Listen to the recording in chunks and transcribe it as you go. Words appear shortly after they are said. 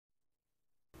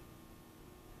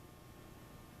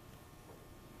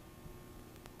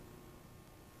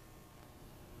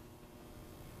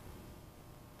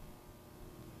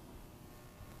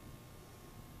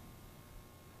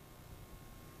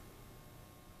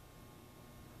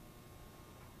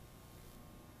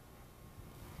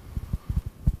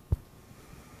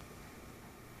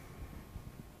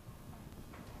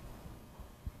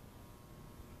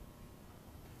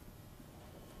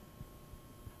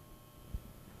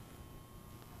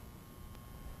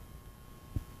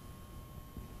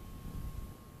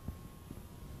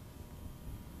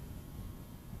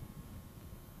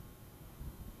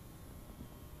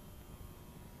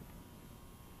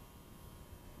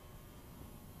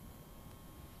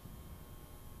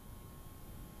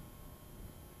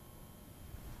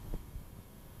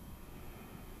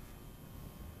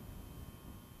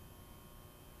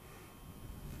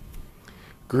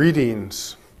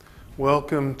Greetings.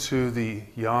 Welcome to the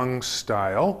Yang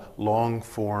Style long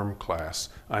form class.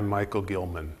 I'm Michael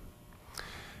Gilman.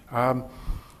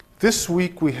 This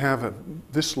week we have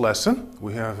this lesson.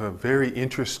 We have a very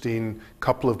interesting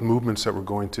couple of movements that we're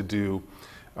going to do.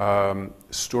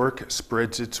 Stork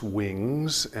spreads its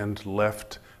wings and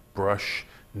left brush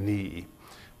knee.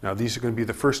 Now these are going to be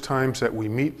the first times that we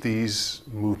meet these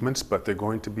movements, but they're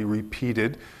going to be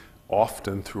repeated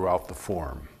often throughout the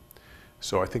form.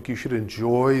 So I think you should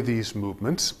enjoy these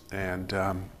movements, and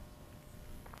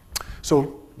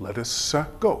so let us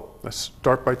go. Let's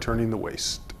start by turning the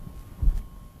waist.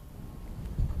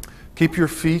 Keep your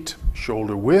feet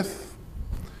shoulder width,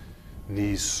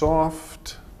 knees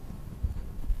soft,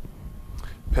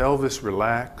 pelvis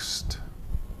relaxed.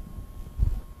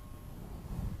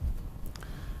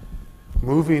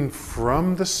 Moving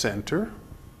from the center,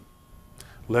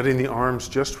 letting the arms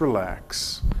just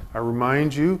relax. I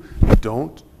remind you,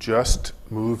 don't just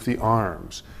move the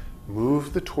arms.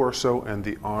 Move the torso and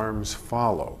the arms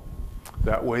follow.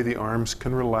 That way the arms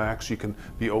can relax. You can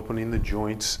be opening the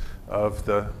joints of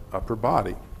the upper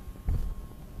body.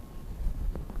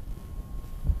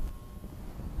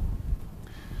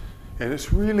 And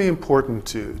it's really important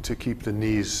to keep the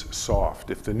knees soft.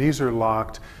 If the knees are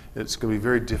locked, it's going to be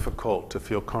very difficult to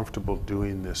feel comfortable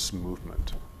doing this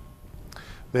movement.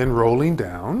 Then rolling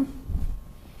down.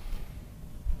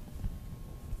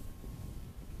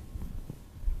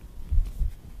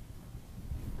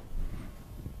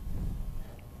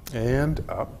 And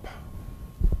up.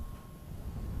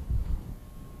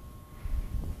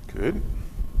 Good.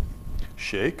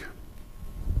 Shake.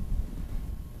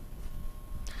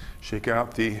 Shake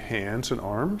out the hands and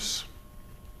arms.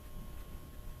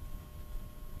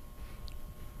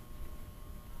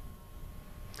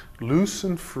 Loose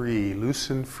and free, nice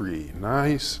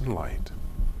and light.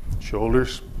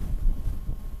 Shoulders.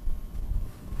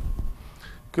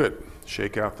 Good.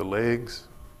 Shake out the legs.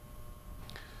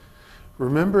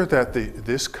 Remember that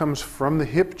this comes from the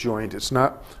hip joint. It's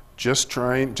not just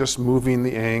moving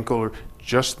the ankle or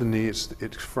just the knee.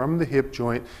 It's from the hip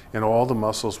joint and all the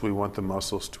muscles. We want the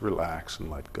muscles to relax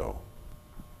and let go.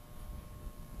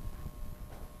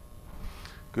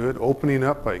 Good. Opening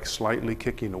up by slightly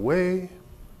kicking away.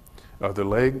 Other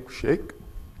leg, shake.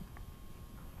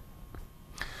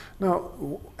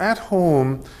 Now, at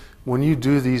home, when you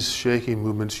do these shaking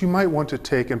movements, you might want to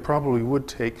take, and probably would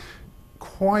take,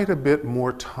 quite a bit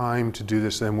more time to do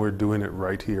this than we're doing it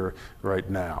right here, right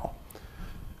now.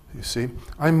 You see,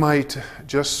 I might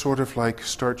just sort of like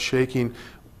start shaking,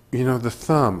 the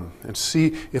thumb, and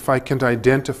see if I can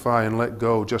identify and let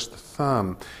go just the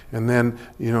thumb, and then,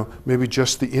 maybe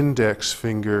just the index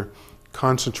finger.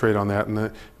 Concentrate on that,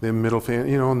 and the middle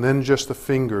finger, and then just the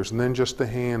fingers, and then just the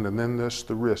hand, and then just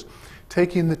the wrist.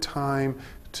 Taking the time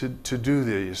to do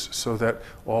these so that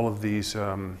all of these,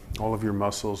 all of your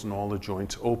muscles and all the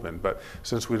joints open. But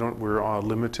since we're all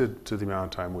limited to the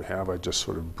amount of time we have, I just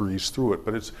sort of breeze through it.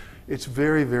 But it's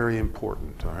very, very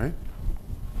important, all right?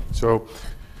 So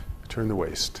turn the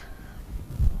waist.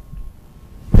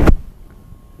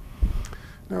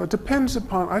 Now it depends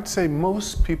upon, I'd say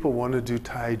most people want to do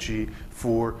Tai Chi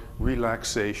for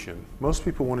relaxation. Most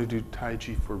people want to do Tai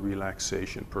Chi for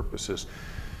relaxation purposes.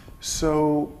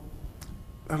 So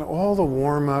all the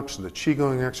warm-ups and the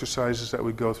Qigong exercises that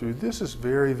we go through, this is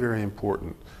very, very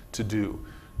important to do.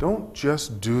 Don't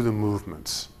just do the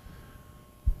movements.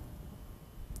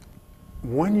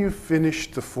 When you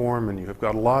finish the form and you have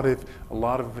got a lot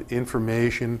of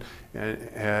information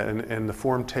and the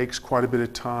form takes quite a bit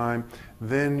of time,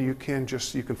 then you can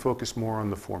focus more on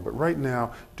the form. But right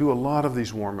now, do a lot of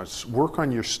these warm-ups. Work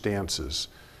on your stances.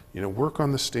 Work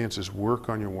on the stances, work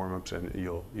on your warm-ups, and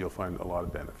you'll find a lot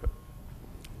of benefit.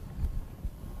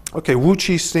 Okay, Wu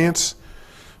Chi stance.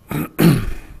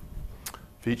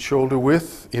 Feet shoulder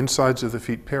width, insides of the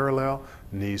feet parallel,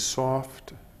 knees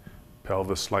soft,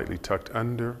 pelvis slightly tucked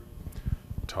under,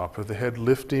 top of the head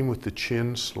lifting with the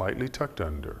chin slightly tucked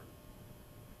under.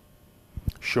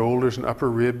 Shoulders and upper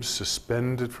ribs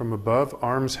suspended from above,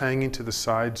 arms hanging to the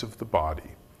sides of the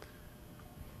body.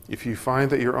 If you find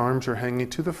that your arms are hanging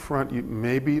to the front, you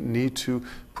maybe need to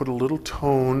put a little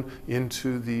tone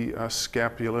into the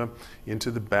scapula,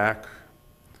 into the back,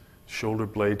 shoulder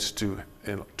blades to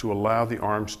allow the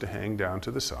arms to hang down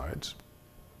to the sides.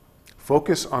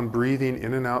 Focus on breathing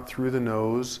in and out through the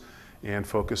nose and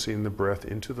focusing the breath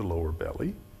into the lower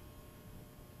belly.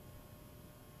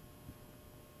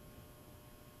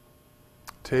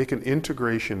 Take an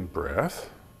integration breath.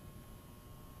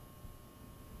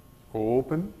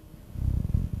 Open.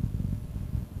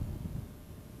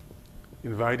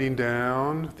 Inviting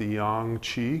down the yang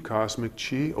qi, cosmic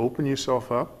qi. Open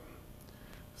yourself up.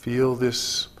 Feel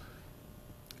this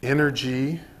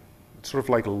energy, sort of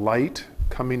like light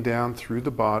coming down through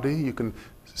the body. You can,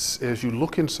 as you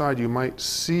look inside, you might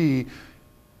see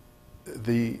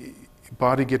the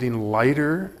body getting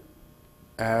lighter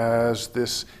as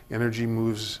this energy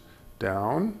moves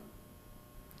down.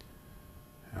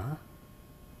 Yeah.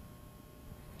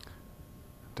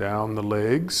 Down the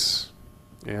legs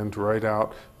and right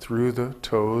out through the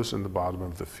toes and the bottom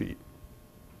of the feet.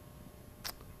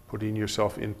 Putting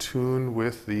yourself in tune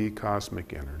with the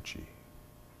cosmic energy.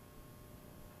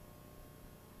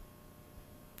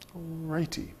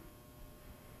 Alrighty.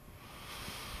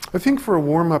 I think for a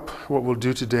warm-up, what we'll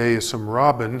do today is some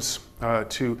robins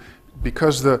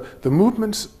because the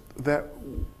movements that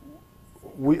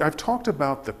I've talked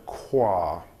about the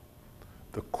qua,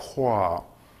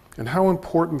 and how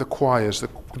important the qua is.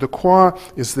 The qua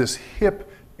is this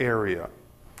hip area,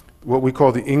 what we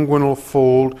call the inguinal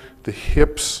fold, the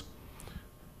hips,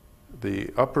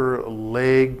 the upper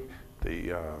leg,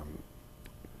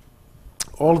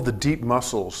 all of the deep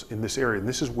muscles in this area. And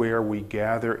this is where we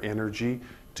gather energy.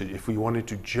 If we wanted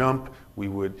to jump, we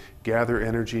would gather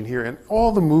energy in here. And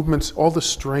all the movements, all the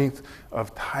strength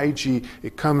of Tai Chi,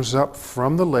 it comes up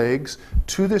from the legs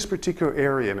to this particular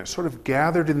area, and it's sort of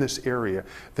gathered in this area.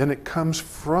 Then it comes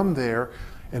from there,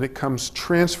 and it comes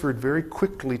transferred very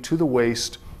quickly to the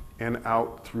waist and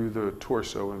out through the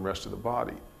torso and rest of the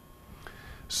body.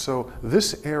 So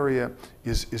this area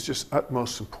is just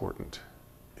utmost important.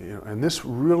 And this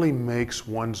really makes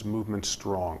one's movement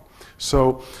strong.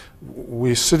 So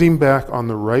we're sitting back on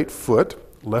the right foot,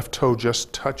 left toe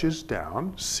just touches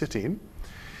down, sitting,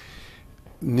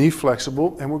 knee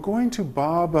flexible, and we're going to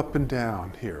bob up and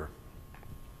down here.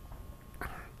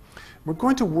 We're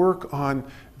going to work on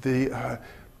the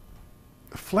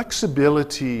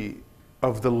flexibility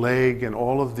of the leg and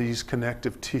all of these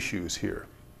connective tissues here.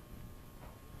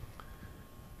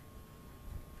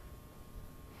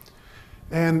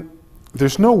 And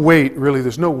there's no weight, really,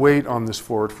 there's no weight on this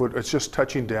forward foot. It's just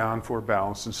touching down for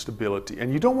balance and stability.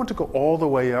 And you don't want to go all the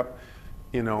way up,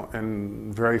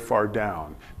 and very far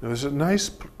down. Now, there's a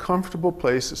nice, comfortable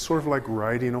place. It's sort of like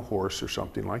riding a horse or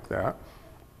something like that.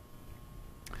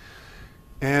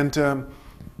 And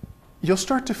you'll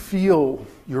start to feel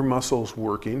your muscles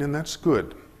working, and that's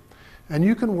good. And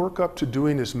you can work up to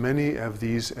doing as many of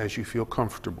these as you feel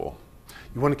comfortable.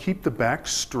 You want to keep the back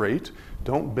straight.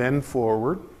 Don't bend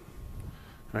forward,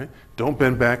 right? Don't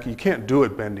bend back. You can't do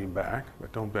it bending back,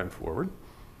 but don't bend forward.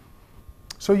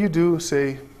 So you do,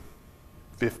 say,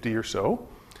 50 or so,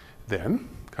 then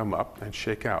come up and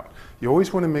shake out. You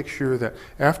always want to make sure that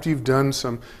after you've done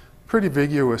some pretty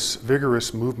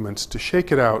vigorous movements, to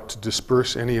shake it out, to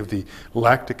disperse any of the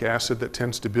lactic acid that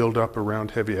tends to build up around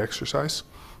heavy exercise.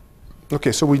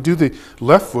 Okay, so we do the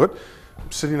left foot.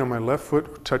 I'm sitting on my left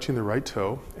foot, touching the right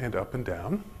toe, and up and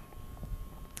down.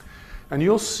 And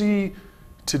you'll see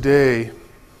today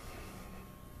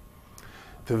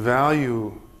the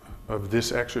value of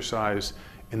this exercise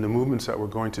in the movements that we're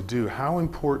going to do, how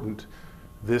important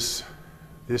this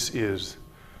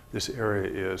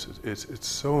area is. It's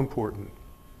so important.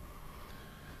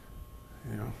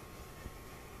 In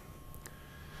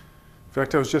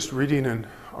fact, I was just reading an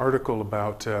article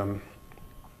about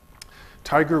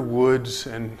Tiger Woods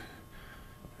and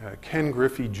Ken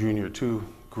Griffey Jr., two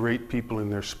great people in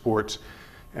their sports,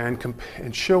 and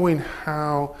showing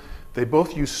how they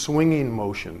both use swinging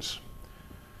motions,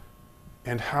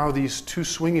 and how these two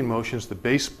swinging motions, the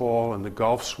baseball and the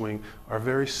golf swing, are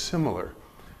very similar,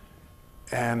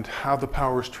 and how the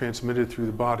power is transmitted through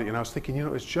the body. And I was thinking,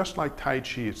 it's just like Tai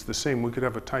Chi. It's the same. We could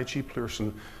have a Tai Chi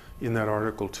person in that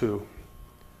article too.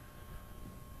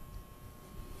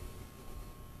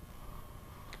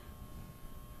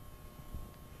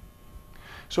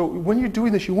 So when you're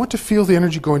doing this, you want to feel the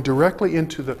energy going directly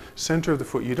into the center of the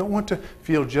foot. You don't want to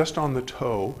feel just on the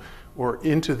toe or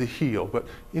into the heel, but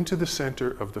into the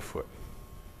center of the foot.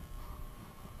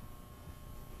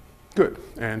 Good,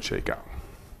 and shake out.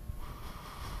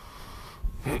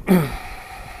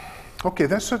 Okay,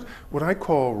 that's what I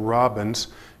call robins,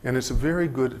 and it's a very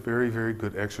good, very, very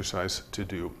good exercise to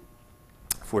do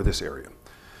for this area.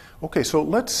 Okay, so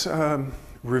let's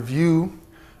review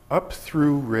up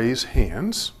through raise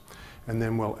hands, and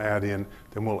then we'll add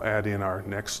in our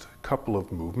next couple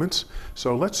of movements.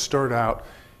 So let's start out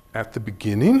at the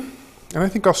beginning, and I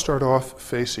think I'll start off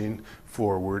facing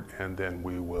forward, and then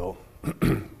we will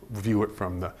view it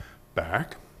from the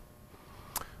back.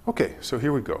 Okay, so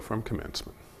here we go from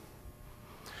commencement.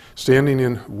 Standing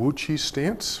in Wu Chi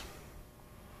stance.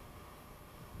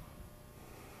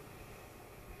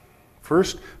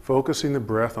 First, focusing the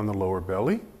breath on the lower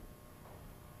belly.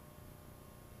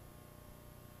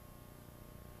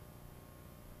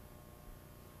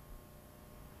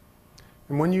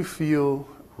 And when you feel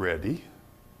ready,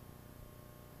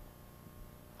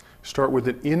 start with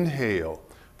an inhale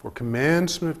for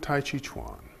commencement of Tai Chi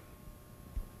Chuan.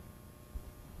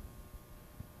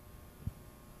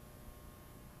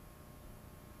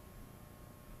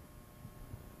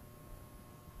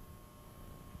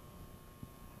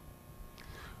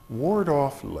 Ward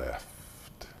off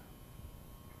left.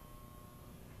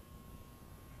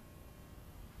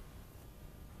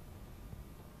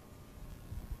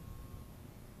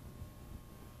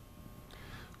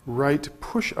 Right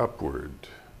push upward.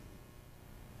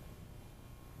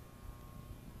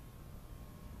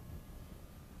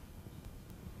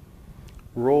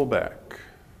 Roll back.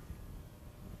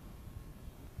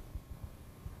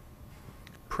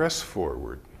 Press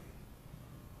forward.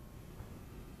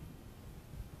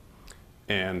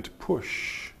 And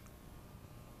push.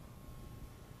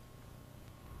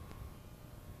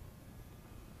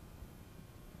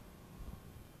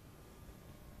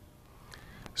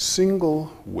 Single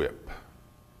whip.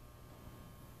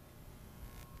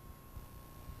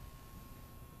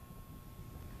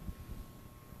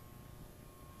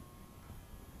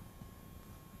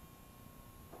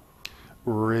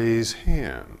 Raise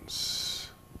hands.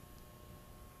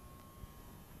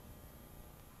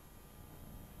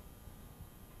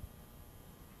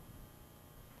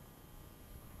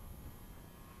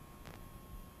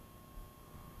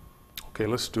 Okay,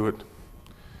 let's do it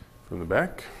from the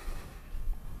back.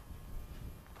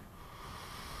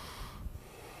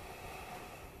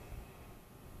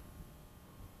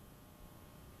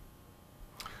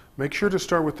 Make sure to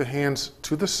start with the hands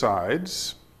to the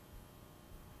sides.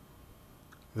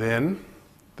 Then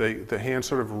the hands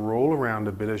sort of roll around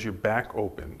a bit as your back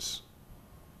opens.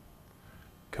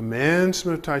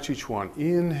 Commencement of Tai Chi Chuan.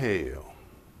 Inhale.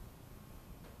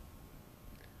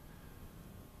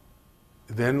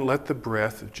 Then let the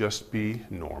breath just be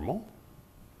normal.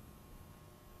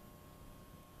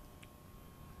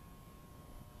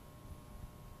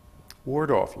 Ward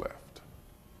off left.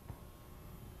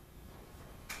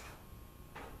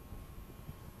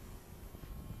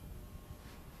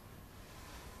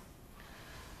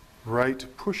 Right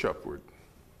push upward.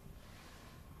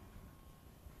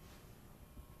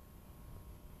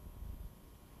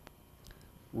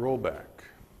 Roll back.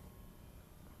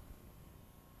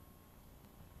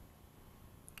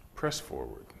 Press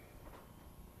forward.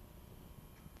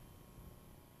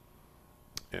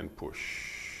 And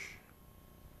push.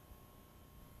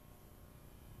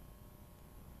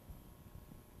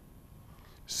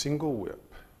 Single whip.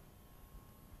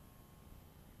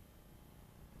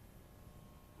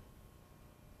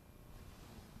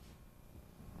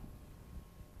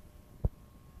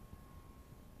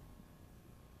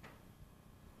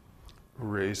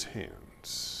 Raise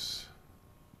hands.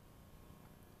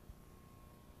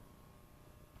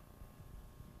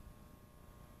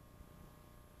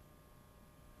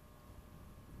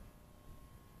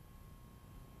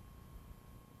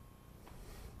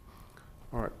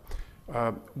 All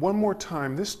right. One more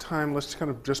time. This time, let's kind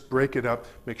of just break it up.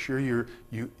 Make sure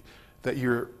that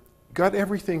you're got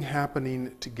everything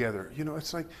happening together. You know,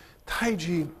 it's like Tai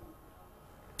Chi.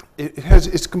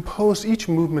 It's composed, each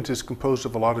movement is composed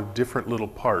of a lot of different little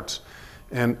parts.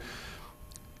 And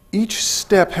each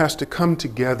step has to come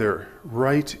together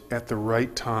right at the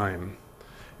right time.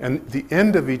 And the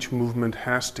end of each movement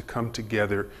has to come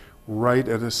together right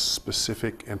at a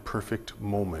specific and perfect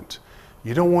moment.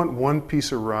 You don't want one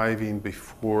piece arriving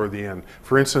before the end.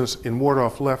 For instance, in ward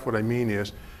off left, what I mean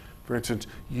is, for instance,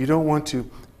 you don't want to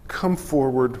come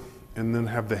forward and then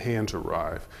have the hands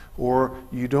arrive. Or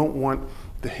you don't want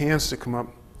the hands to come up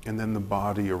and then the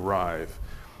body arrive.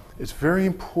 It's very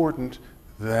important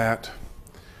that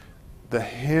the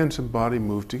hands and body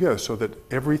move together so that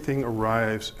everything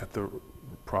arrives at the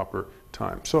proper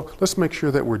time. So let's make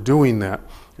sure that we're doing that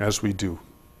as we do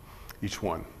each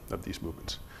one of these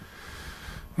movements.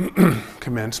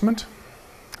 Commencement,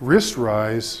 wrist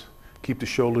rise, keep the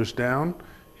shoulders down,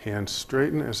 hands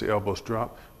straighten as the elbows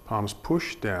drop, palms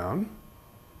push down,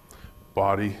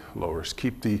 body lowers.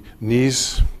 Keep the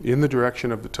knees in the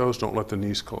direction of the toes, don't let the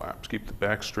knees collapse. Keep the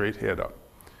back straight, head up.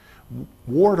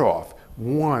 Ward off,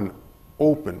 one,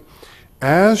 open.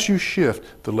 As you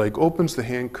shift, the leg opens, the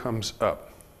hand comes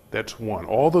up. That's one.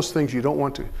 All those things you don't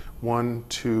want to, 1,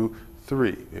 2,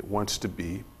 3. It wants to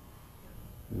be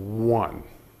 1.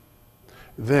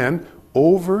 Then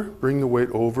over, bring the weight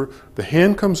over. The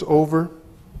hand comes over.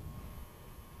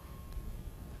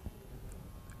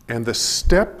 And the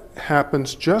step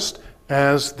happens just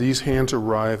as these hands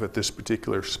arrive at this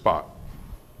particular spot.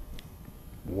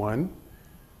 1,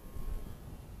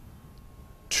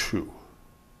 2,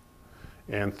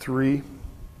 and 3.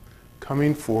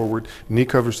 Coming forward, knee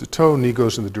covers the toe, knee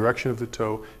goes in the direction of the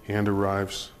toe, hands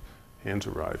arrive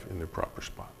in their proper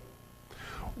spot.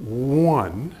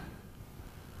 1.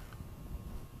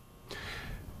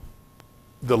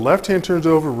 The left hand turns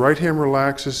over, right hand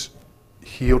relaxes,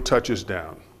 heel touches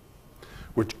down.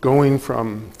 We're going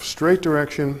from straight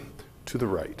direction to the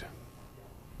right.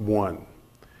 1.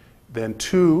 Then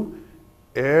 2,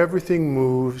 everything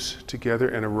moves together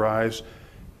and arrives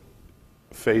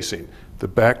facing. The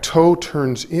back toe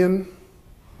turns in,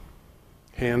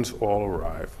 hands all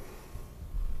arrive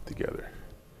together.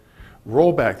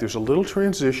 Roll back. There's a little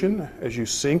transition as you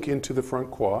sink into the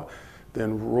front quad,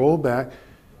 then roll back.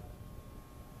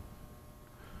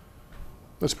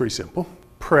 That's pretty simple.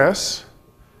 Press.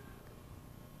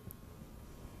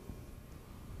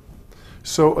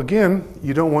 So again,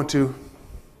 you don't want to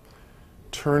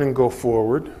turn and go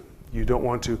forward. You don't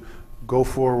want to go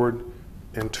forward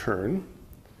and turn.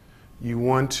 You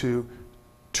want to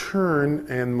turn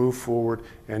and move forward,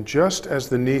 and just as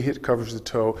the knee covers the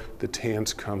toe, the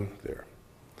hands come there.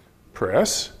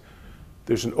 Press.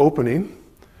 There's an opening.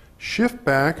 Shift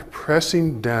back,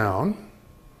 pressing down,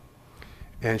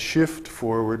 and shift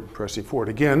forward, pressing forward.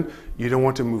 Again, you don't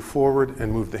want to move forward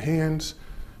and move the hands.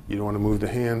 You don't want to move the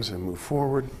hands and move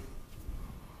forward.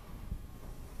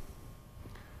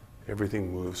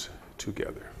 Everything moves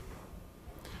together.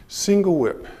 Single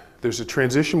whip. There's a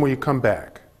transition where you come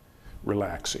back,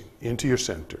 relaxing, into your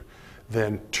center.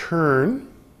 Then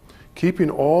turn, keeping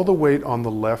all the weight on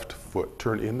the left foot.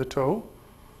 Turn in the toe.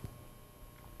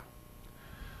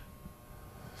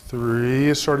 3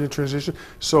 is starting to transition.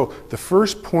 So the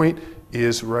first point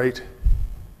is right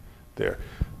there.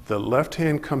 The left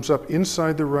hand comes up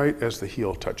inside the right as the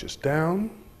heel touches down.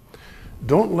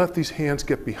 Don't let these hands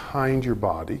get behind your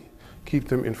body. Keep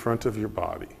them in front of your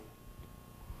body.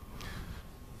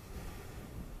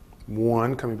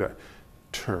 1, coming back.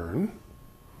 Turn.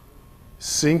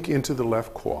 Sink into the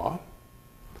left quad.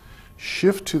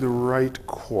 Shift to the right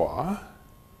quad.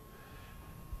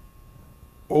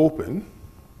 Open.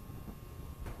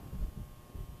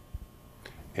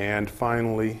 And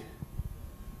finally,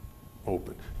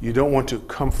 open. You don't want to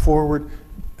come forward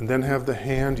and then have the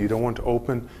hand. You don't want to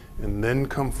open and then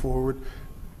come forward.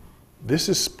 This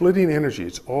is splitting energy.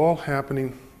 It's all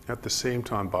happening at the same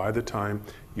time by the time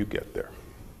you get there.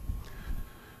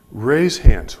 Raise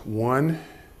hands. 1,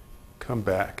 come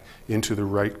back into the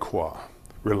right quad.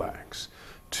 Relax.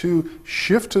 2,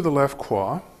 shift to the left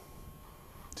quad.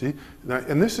 See? Now,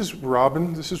 and this is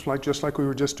robin. This is just like we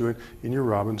were just doing in your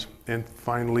robins. And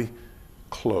finally,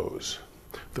 close.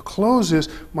 The close is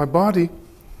my body.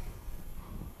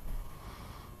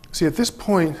 See, at this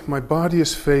point, my body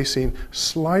is facing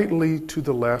slightly to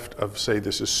the left of, say,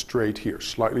 this is straight here,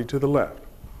 slightly to the left.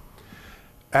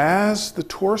 As the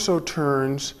torso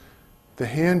turns, the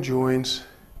hand joins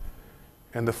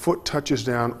and the foot touches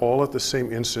down all at the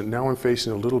same instant. Now I'm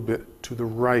facing a little bit to the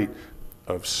right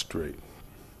of straight.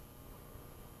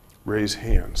 Raise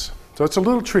hands. So it's a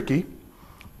little tricky.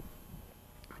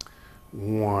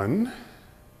 1,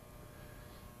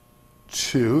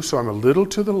 2, so I'm a little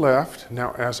to the left.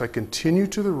 Now as I continue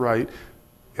to the right,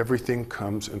 everything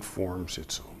comes and forms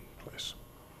its own place.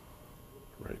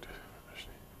 Right.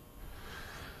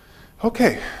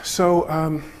 Okay,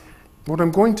 so what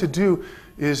I'm going to do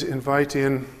is invite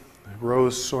in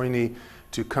Rose Soini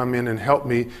to come in and help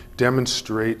me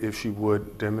demonstrate, if she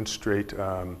would, demonstrate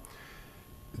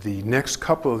the next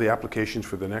couple of the applications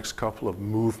for the next couple of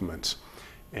movements,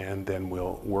 and then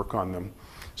we'll work on them.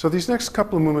 So these next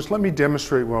couple of movements, let me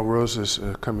demonstrate while Rose is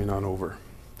coming on over.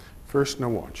 First, now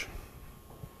watch.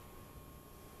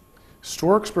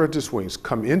 Stork spreads its wings.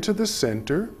 Come into the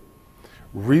center,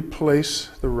 replace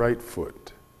the right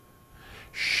foot.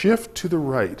 Shift to the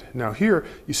right. Now here,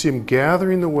 you see him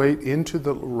gathering the weight into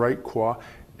the right quad,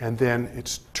 and then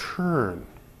it's turn.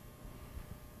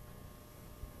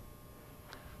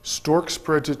 Stork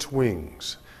spreads its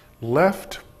wings.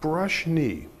 Left brush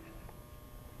knee.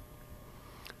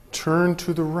 Turn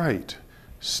to the right.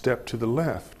 Step to the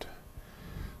left.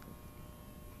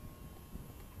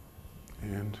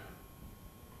 And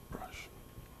brush.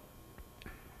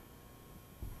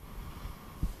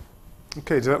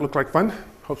 Okay, does that look like fun?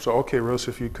 Hope so. Okay, Rose,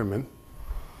 if you come in,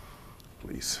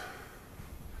 please.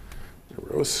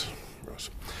 Rose.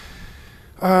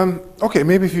 Okay,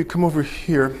 maybe if you come over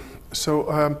here.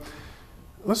 So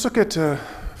let's look at,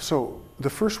 so the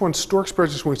first one, stork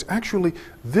spreads its wings. Actually,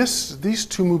 these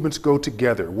two movements go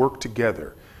together, work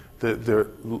together.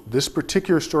 this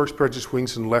particular stork spreads its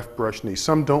wings and left brush knee.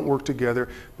 Some don't work together,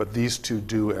 but these two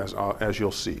do, as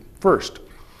you'll see. First,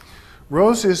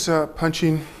 Rose is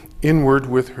punching inward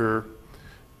with her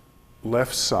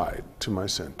left side to my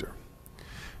center.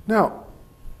 Now,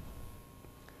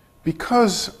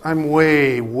 because I'm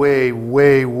way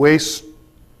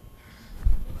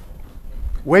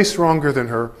stronger than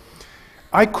her,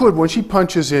 I could, when she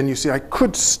punches in, you see, I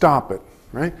could stop it,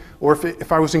 right? Or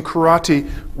if I was in karate,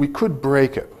 we could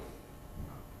break it.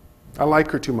 I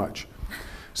like her too much.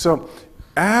 So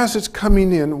as it's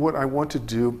coming in, what I want to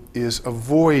do is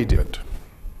avoid it.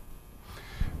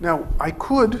 Now, I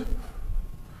could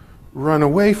run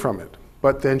away from it,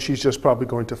 but then she's just probably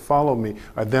going to follow me.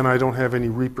 Then I don't have any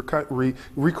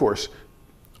recourse.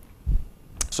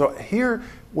 So here,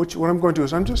 what I'm going to do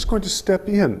is I'm just going to step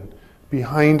in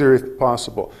behind her if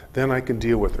possible. Then I can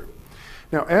deal with her.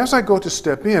 Now, as I go to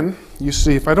step in, you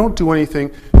see, if I don't do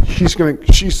anything, she's going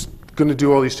to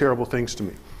do all these terrible things to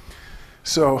me.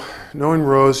 So, knowing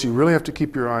Rose, you really have to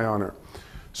keep your eye on her.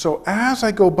 So, as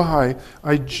I go by,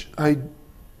 I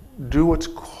do what's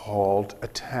called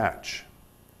attach.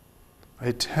 I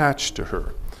attach to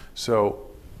her. So,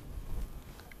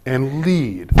 and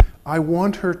lead. I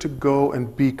want her to go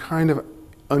and be kind of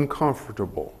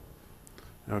uncomfortable.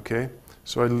 Okay?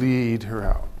 So I lead her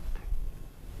out.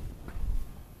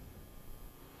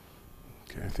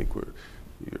 Okay, I think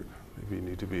maybe you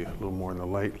need to be a little more in the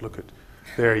light. Look at,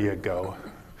 there you go.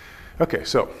 Okay,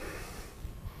 so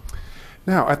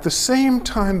now at the same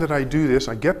time that I do this,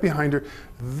 I get behind her,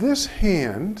 this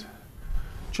hand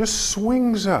just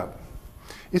swings up.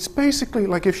 It's basically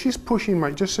like if she's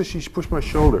pushing just as she's pushed my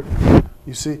shoulder.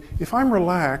 You see, if I'm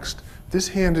relaxed, this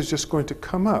hand is just going to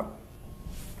come up.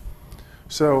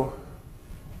 So,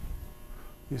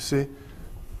 you see,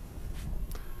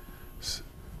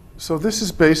 so this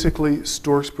is basically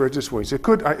stork spreads its wings. It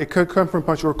could come from a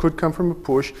punch or it could come from a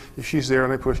push. If she's there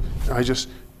and I push, I just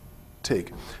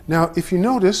take. Now, if you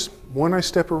notice, when I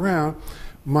step around,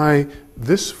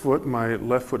 this foot, my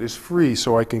left foot, is free,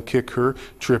 so I can kick her,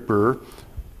 trip her,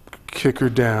 kick her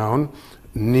down,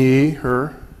 knee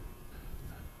her,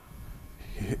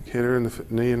 hit her in the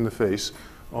knee in the face,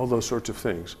 all those sorts of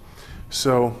things.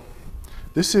 So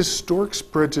this is stork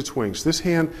spreads its wings. This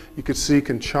hand, you can see,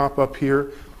 can chop up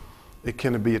here. It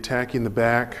can be attacking the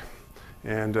back,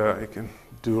 and it can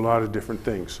do a lot of different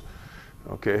things.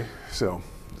 Okay, so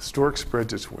the stork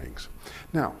spreads its wings.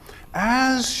 Now,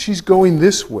 as she's going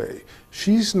this way,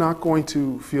 she's not going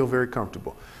to feel very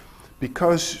comfortable.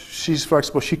 Because she's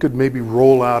flexible, she could maybe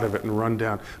roll out of it and run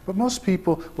down. But most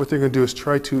people, what they're going to do is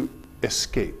try to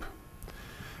escape.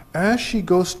 As she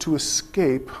goes to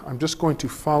escape, I'm just going to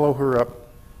follow her up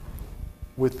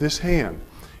with this hand.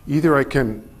 Either I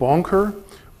can bonk her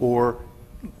or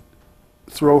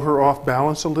throw her off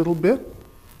balance a little bit,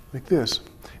 like this.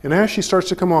 And as she starts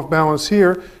to come off balance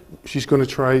here, she's going to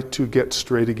try to get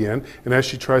straight again. And as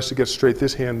she tries to get straight,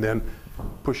 this hand then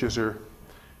pushes her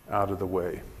out of the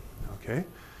way. Okay?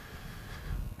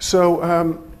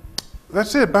 So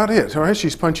that's it, about it. All right,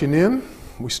 she's punching in.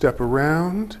 We step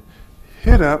around,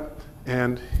 hit up,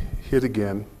 and hit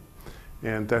again.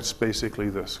 And that's basically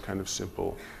this kind of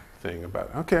simple thing about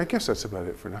it. Okay, I guess that's about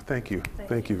it for now. Thank you.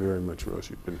 Thank you very much, Rose.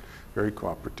 You've been very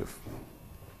cooperative.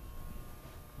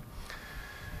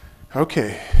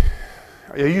 Okay.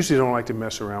 I usually don't like to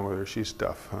mess around with her. She's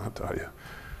tough, I'll tell you.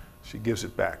 She gives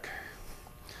it back.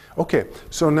 Okay,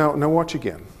 so now watch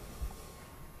again.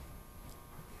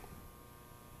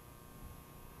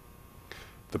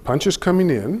 The punch is coming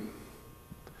in.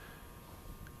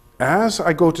 As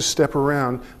I go to step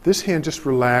around, this hand just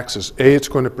relaxes. It's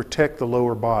going to protect the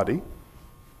lower body,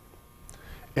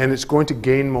 and it's going to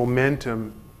gain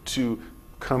momentum to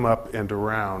come up and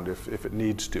around if it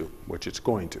needs to, which it's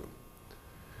going to.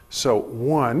 So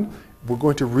one, we're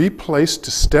going to replace to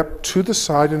step to the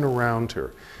side and around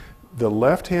her. The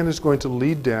left hand is going to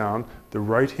lead down. The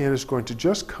right hand is going to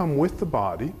just come with the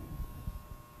body.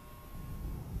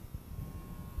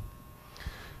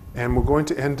 And we're going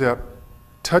to end up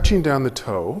touching down the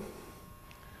toe,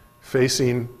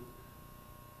 facing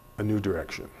a new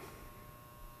direction.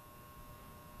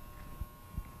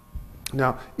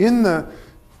 Now, in the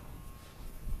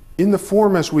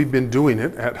form as we've been doing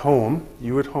it at home,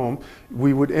 you at home,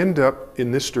 we would end up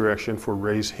in this direction for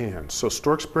raise hands. So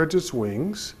stork spreads its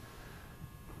wings.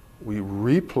 We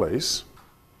replace,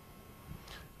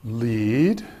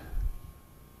 lead,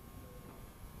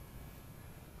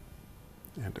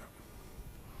 and up.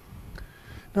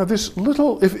 Now this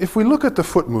little, if we look at the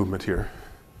foot movement here,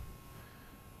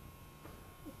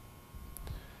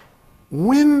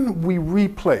 when we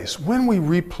replace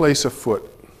a foot,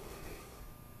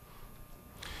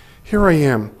 here I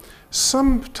am.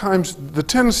 Sometimes the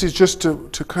tendency is just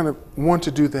to kind of want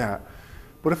to do that.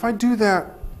 But if I do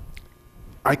that,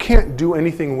 I can't do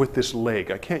anything with this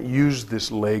leg. I can't use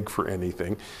this leg for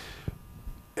anything.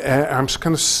 And I'm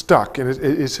kind of stuck, and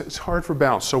it's hard for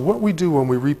balance. So what we do when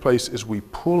we replace is we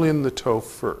pull in the toe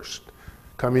first.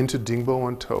 Come into dingbo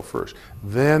on toe first.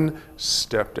 Then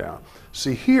step down.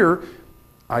 See here,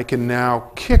 I can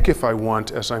now kick if I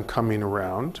want as I'm coming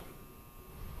around.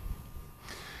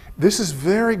 This is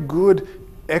very good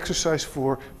exercise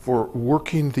for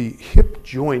working the hip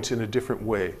joints in a different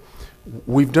way.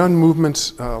 We've done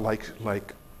movements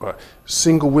like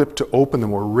single whip to open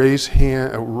them, or raise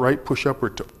hand, right push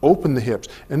upward to open the hips.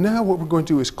 And now what we're going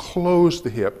to do is close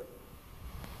the hip.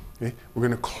 Okay? We're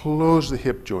going to close the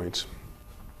hip joints.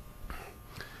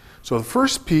 So the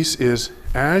first piece is,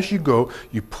 as you go,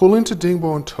 you pull into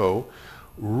dingbo and toe,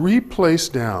 replace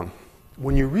down.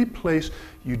 When you replace,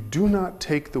 you do not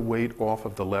take the weight off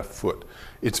of the left foot.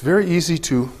 It's very easy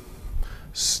to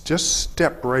just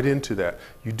step right into that.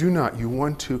 You do not. You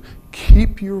want to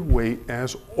keep your weight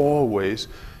as always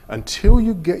until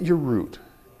you get your root.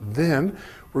 Then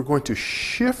we're going to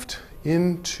shift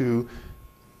into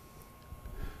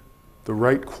the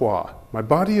right quad. My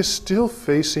body is still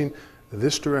facing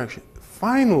this direction.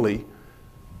 Finally,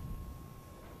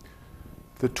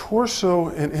 the torso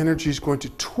and energy is going to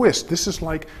twist. This is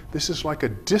like a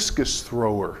discus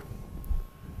thrower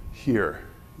here.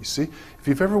 You see, if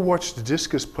you've ever watched a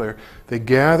discus player, they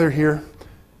gather here,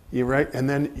 right, and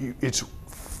then it's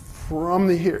from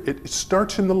the here. It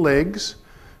starts in the legs,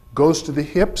 goes to the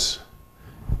hips,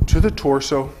 to the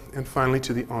torso, and finally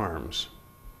to the arms.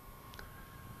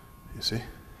 You see.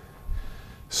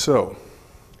 So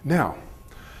now,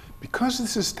 because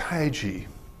this is Taiji,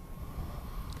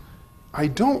 I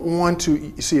don't want to,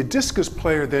 you see, a discus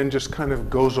player then just kind of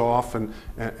goes off and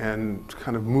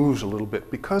kind of moves a little bit.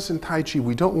 Because in Tai Chi,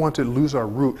 we don't want to lose our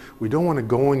root. We don't want to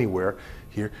go anywhere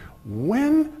here.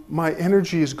 When my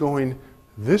energy is going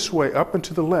this way, up and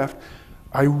to the left,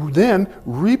 I then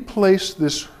replace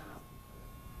this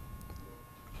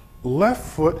left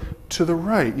foot to the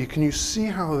right. Can you see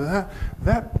how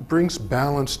that brings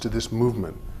balance to this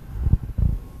movement?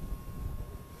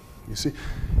 You see?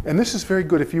 And this is very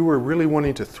good if you were really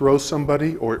wanting to throw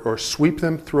somebody or sweep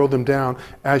them, throw them down.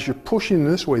 As you're pushing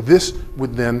this way, this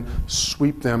would then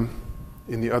sweep them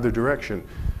in the other direction.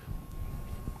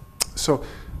 So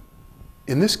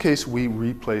in this case, we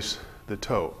replace the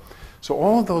toe. So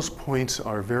all of those points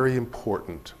are very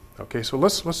important. Okay, so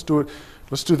let's do it.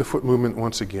 Let's do the foot movement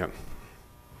once again.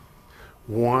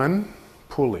 1,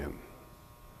 pull in.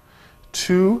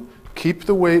 2, keep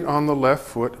the weight on the left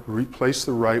foot, replace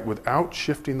the right without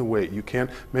shifting the weight. You can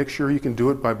make sure you can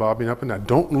do it by bobbing up and down.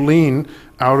 Don't lean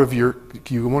out of you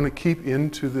want to keep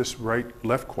into this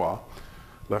left quad.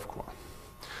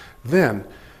 Then,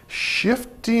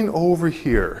 shifting over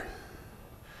here.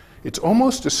 It's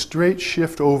almost a straight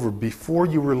shift over before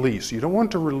you release. You don't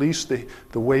want to release the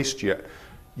waist yet.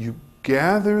 You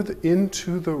gather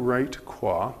into the right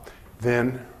quad,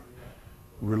 then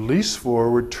release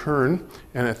forward, turn,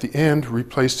 and at the end,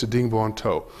 replace to dingbo on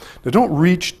toe. Now don't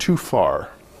reach too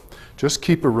far. Just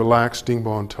keep a relaxed dingbo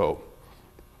on toe.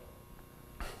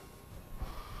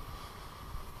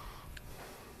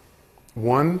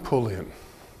 One, pull in.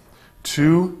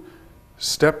 2,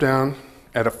 step down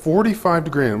at a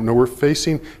 45-degree angle. Now we're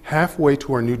facing halfway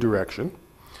to our new direction.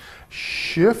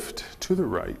 Shift to the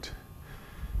right.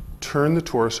 Turn the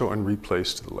torso and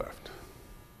replace to the left.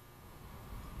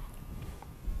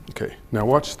 Okay, now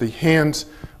watch the hands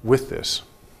with this.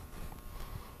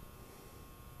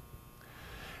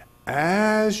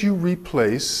 As you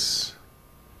replace,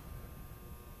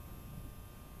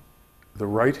 the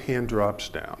right hand drops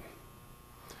down.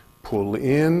 Pull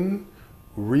in,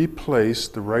 replace,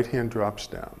 the right hand drops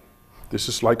down. This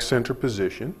is like center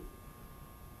position.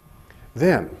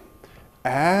 Then,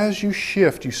 as you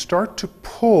shift, you start to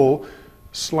pull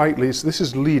slightly. So this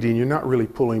is leading. You're not really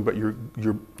pulling, but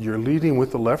you're leading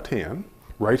with the left hand.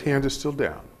 Right hand is still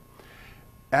down.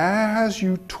 As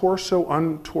you torso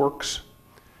untorques,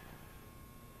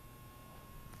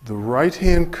 the right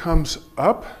hand comes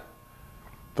up.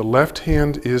 The left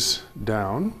hand is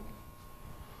down.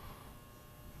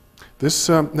 This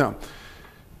now,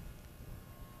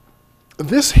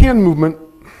 this hand movement.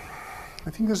 I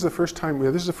think this is the first time.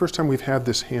 This is the first time we've had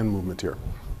this hand movement here.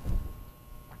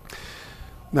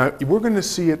 Now, we're going to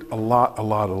see it a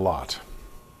lot.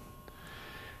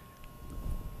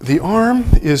 The arm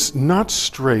is not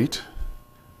straight,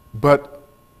 but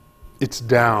it's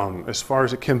down as far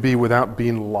as it can be without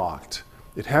being locked.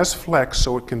 It has flex,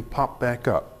 so it can pop back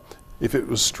up. If it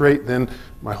was straight, then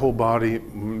my whole body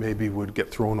maybe would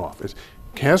get thrown off. It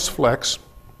has flex.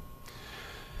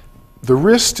 The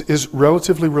wrist is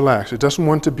relatively relaxed. It doesn't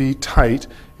want to be tight. It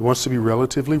wants to be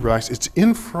relatively relaxed. It's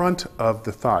in front of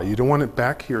the thigh. You don't want it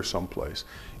back here someplace.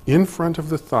 In front of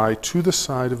the thigh to the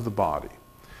side of the body.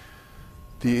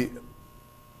 The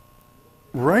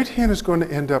right hand is going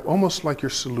to end up almost like you're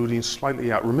saluting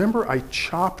slightly out. Remember, I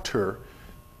chopped her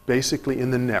basically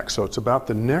in the neck. So it's about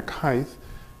the neck height,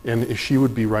 and she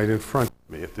would be right in front of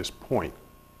me at this point.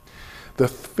 The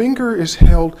finger is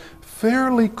held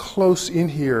fairly close in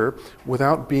here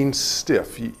without being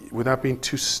stiff, without being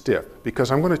too stiff,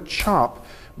 because I'm going to chop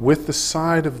with the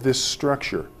side of this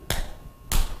structure.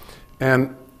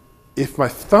 And if my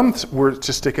thumb were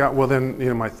to stick out, well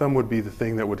then, my thumb would be the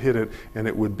thing that would hit it, and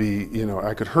it would be,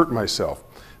 I could hurt myself.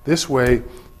 This way,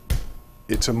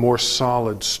 it's a more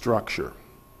solid structure.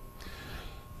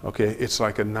 Okay, it's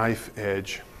like a knife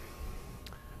edge.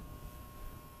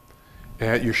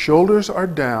 And your shoulders are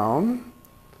down,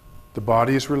 the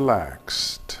body is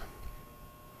relaxed.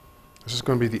 This is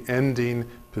going to be the ending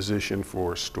position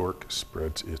for stork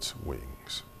spreads its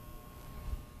wings.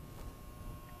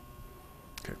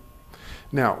 Okay.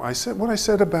 Now, what I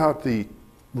said about the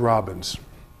robins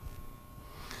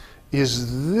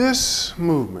is this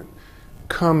movement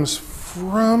comes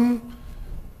from,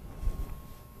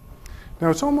 now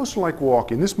it's almost like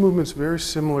walking. This movement's very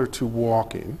similar to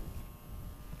walking,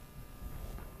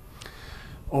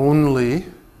 only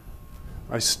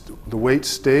the weight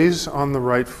stays on the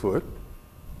right foot,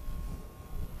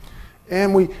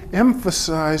 and we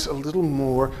emphasize a little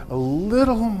more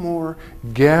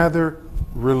gather,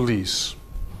 release.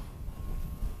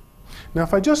 Now,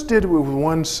 if I just did it with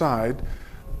one side,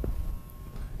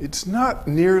 it's not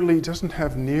nearly, doesn't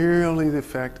have nearly the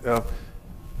effect of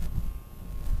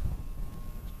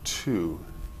two.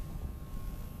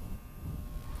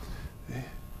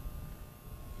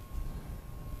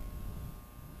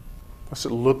 Plus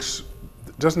it looks,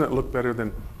 doesn't it look better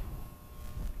than,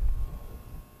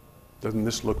 doesn't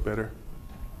this look better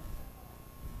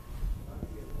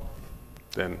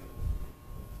than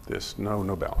this? No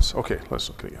balance. Okay, let's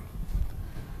look again.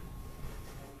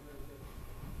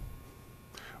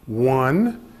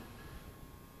 One,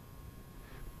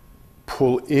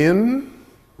 pull in,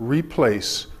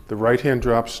 replace. The right hand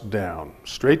drops down,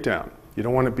 straight down. You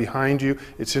don't want it behind you.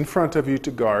 It's in front of you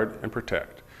to guard and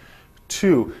protect.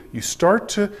 Two, you start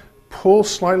to pull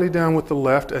slightly down with the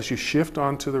left as you shift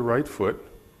onto the right foot.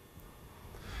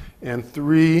 And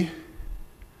three,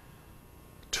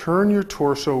 turn your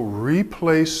torso,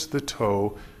 replace the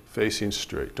toe facing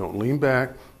straight. Don't lean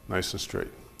back, nice and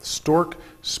straight. Stork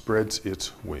spreads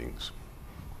its wings.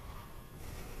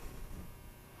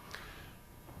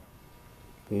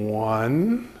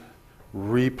 One,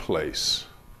 replace.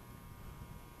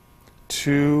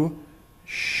 Two,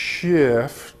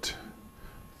 shift.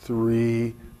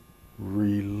 Three,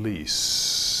 release.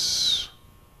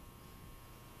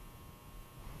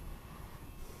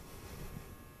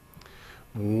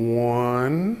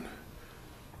 One,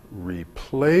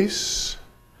 replace.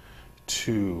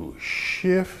 Two,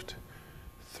 shift.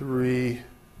 Three,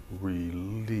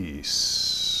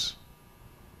 release.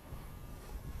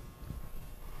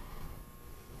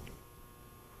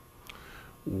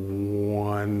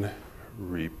 One,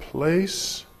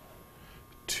 replace.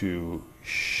 Two,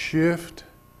 shift.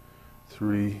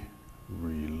 Three,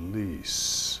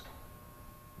 release.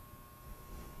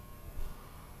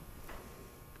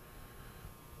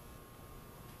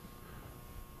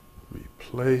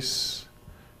 Replace,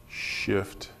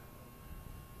 shift,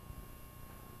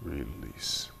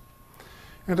 release.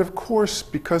 And of course,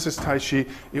 because it's Tai Chi,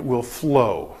 it will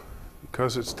flow.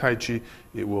 Because it's Tai Chi,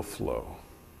 it will flow.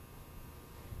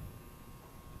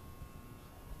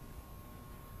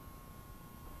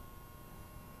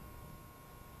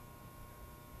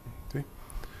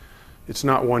 It's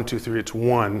not 1, 2, 3, it's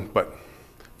 1, but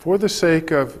for the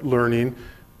sake of learning,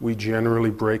 we generally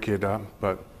break it up,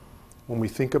 but when we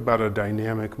think about a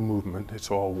dynamic movement,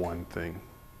 it's all one thing.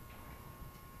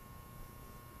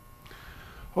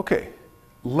 Okay,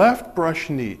 left brush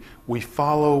knee. We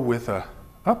follow with a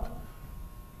up,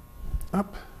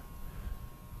 up,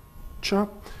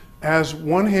 chop. As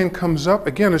one hand comes up,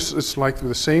 again, it's like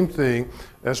the same thing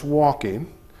as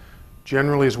walking.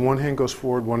 Generally, as one hand goes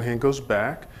forward, one hand goes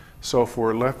back. So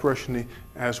for left brush knee,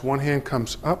 as one hand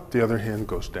comes up, the other hand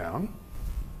goes down.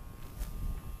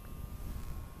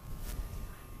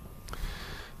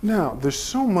 Now, there's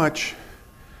so much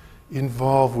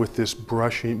involved with this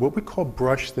brushing, what we call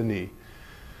brush the knee.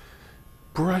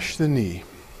 Brush the knee.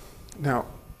 Now,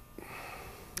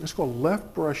 let's go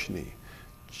left brush knee,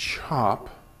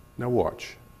 chop, Now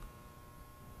watch.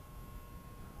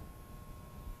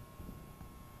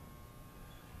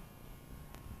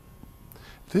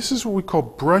 This is what we call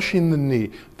brushing the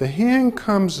knee. The hand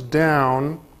comes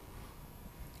down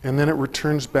and then it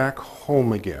returns back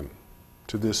home again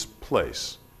to this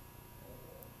place.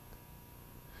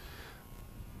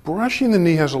 Brushing the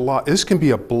knee has a lot. This can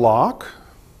be a block.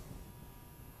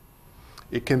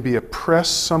 It can be a press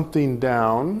something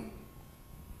down.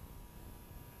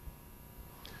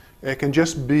 It can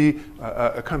just be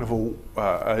a kind of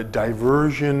a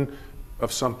diversion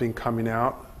of something coming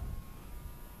out.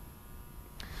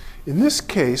 In this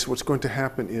case, what's going to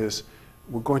happen is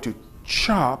we're going to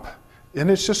chop, and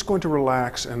it's just going to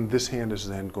relax, and this hand is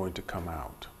then going to come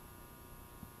out.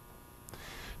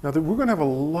 Now, we're going to have a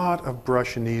lot of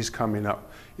brush and knees coming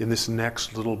up in this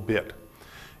next little bit.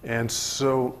 And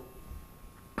so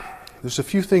there's a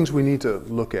few things we need to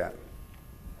look at.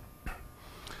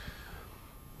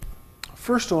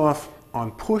 First off,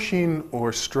 on pushing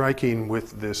or striking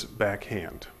with this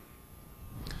backhand.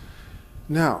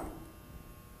 Now,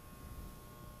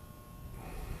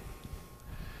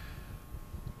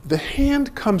 the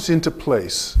hand comes into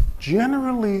place.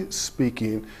 Generally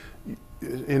speaking,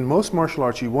 in most martial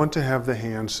arts, you want to have the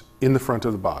hands in the front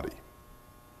of the body,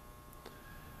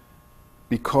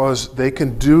 because they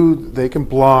can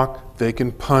block, they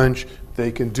can punch,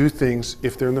 they can do things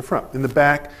if they're in the front. In the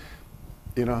back,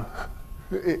 you know,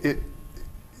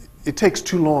 it takes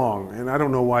too long, and I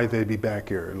don't know why they'd be back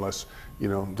here unless, you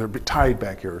know, they're tied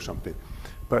back here or something.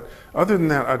 But other than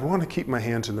that, I'd want to keep my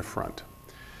hands in the front.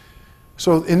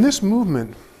 So in this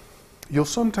movement, you'll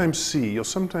sometimes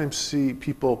see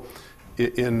people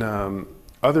in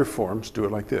other forms do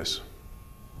it like this.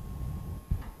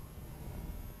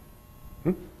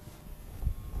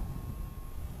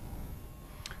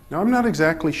 Now, I'm not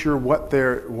exactly sure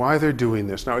why they're doing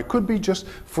this. Now, it could be just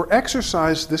for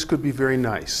exercise. This could be very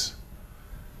nice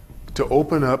to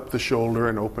open up the shoulder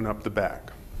and open up the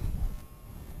back.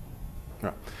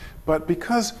 Right. But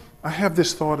because I have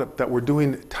this thought that we're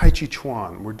doing Tai Chi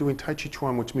Chuan. We're doing Tai Chi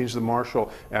Chuan, which means the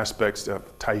martial aspects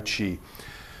of Tai Chi.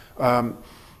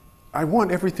 I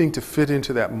want everything to fit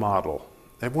into that model.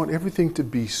 I want everything to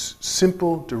be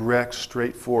simple, direct,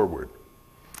 straightforward.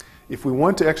 If we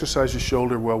want to exercise the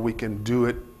shoulder, well, we can do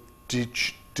it,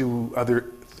 do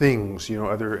other things, you know,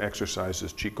 other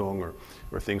exercises, Qigong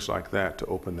or things like that to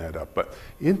open that up. But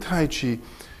in Tai Chi,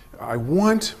 I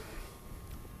want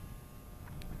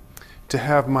to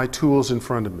have my tools in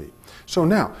front of me. So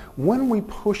now, when we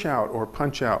push out or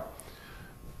punch out,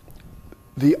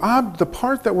 the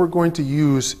part that we're going to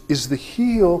use is the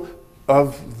heel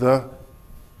of the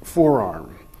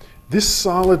forearm. This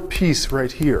solid piece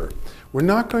right here. We're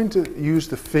not going to use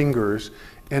the fingers,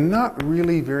 and not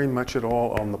really very much at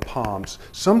all on the palms.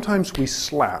 Sometimes we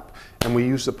slap, and we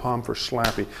use the palm for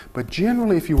slapping. But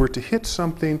generally, if you were to hit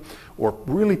something or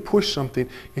really push something,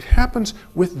 it happens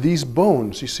with these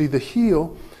bones. You see, the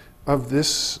heel of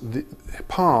the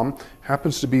palm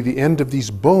happens to be the end of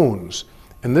these bones.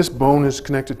 And this bone is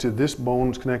connected to this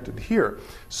bone is connected here.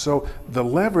 So the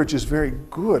leverage is very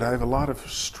good. I have a lot of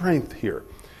strength here.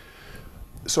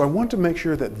 So I want to make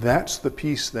sure that that's the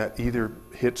piece that either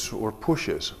hits or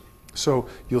pushes. So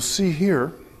you'll see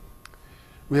here,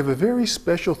 we have a very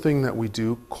special thing that we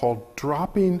do called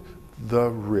dropping the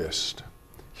wrist.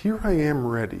 Here I am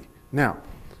ready. Now,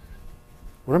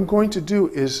 what I'm going to do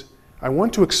is I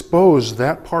want to expose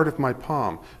that part of my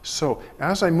palm. So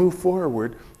as I move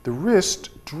forward, the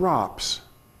wrist drops,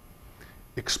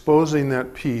 exposing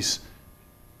that piece,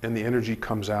 and the energy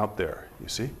comes out there. You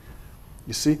see?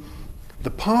 You see? The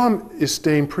palm is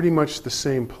staying pretty much the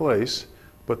same place,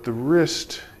 but the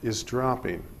wrist is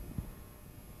dropping,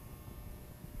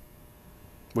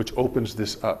 which opens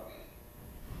this up.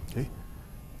 Okay?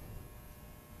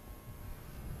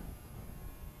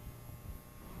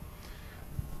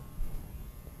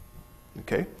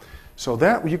 Okay? So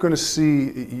that you're going to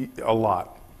see a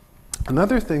lot.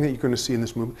 Another thing that you're going to see in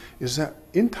this movement is that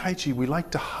in Tai Chi we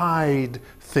like to hide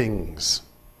things.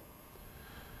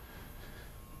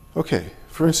 Okay,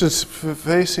 for instance,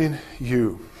 facing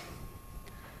you.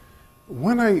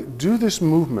 When I do this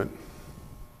movement,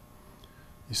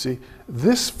 you see,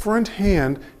 this front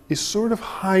hand is sort of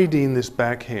hiding this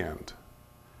back hand.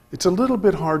 It's a little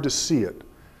bit hard to see it.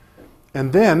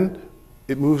 And then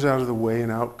it moves out of the way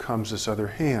and out comes this other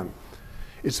hand.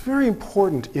 It's very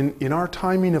important in our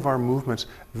timing of our movements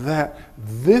that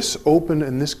this open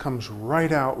and this comes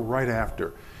right out right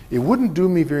after. It wouldn't do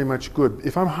me very much good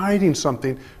if I'm hiding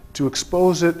something to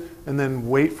expose it and then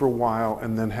wait for a while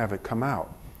and then have it come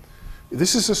out.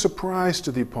 This is a surprise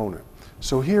to the opponent.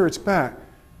 So here it's back,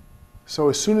 So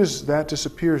as soon as that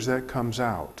disappears, that comes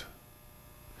out.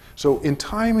 So in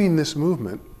timing this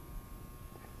movement,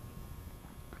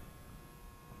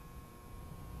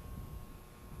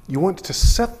 you want to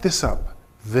set this up,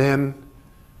 then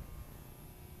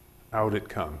out it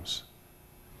comes.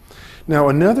 Now,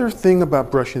 another thing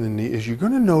about brushing the knee is you're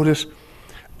going to notice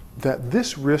that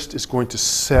this wrist is going to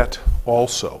set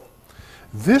also.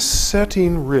 This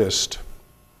setting wrist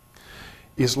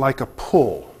is like a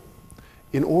pull.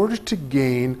 In order to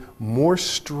gain more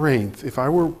strength, if I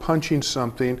were punching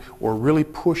something or really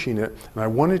pushing it, and I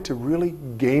wanted to really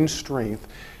gain strength,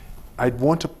 I'd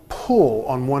want to pull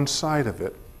on one side of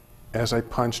it as I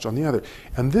punched on the other.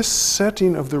 And this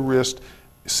setting of the wrist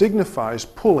signifies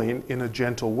pulling in a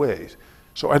gentle way.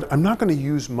 So I'm not going to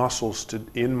use muscles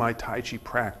in my Tai Chi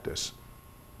practice.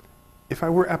 If I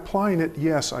were applying it,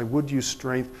 yes, I would use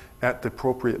strength at the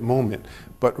appropriate moment.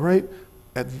 But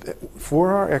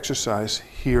for our exercise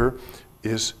here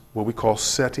is what we call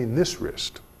setting this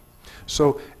wrist.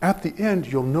 So at the end,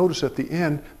 you'll notice at the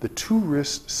end, the two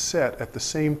wrists set at the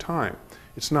same time.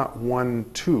 It's not 1,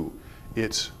 2.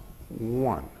 It's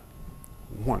 1,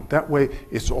 1. That way,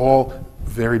 it's all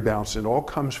very balanced. It all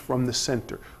comes from the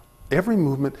center. Every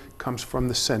movement comes from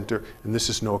the center, and this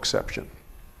is no exception.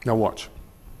 Now watch,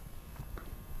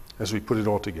 as we put it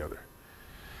all together.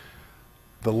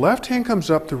 The left hand comes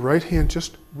up, the right hand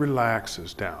just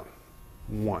relaxes down.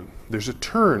 1. There's a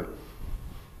turn.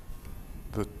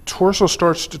 The torso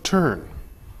starts to turn.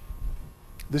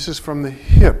 This is from the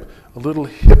hip, a little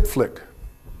hip flick,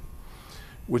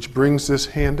 which brings this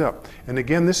hand up. And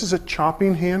again, this is a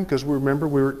chopping hand, because remember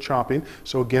we were chopping,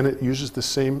 so again it uses the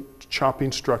same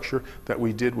chopping structure that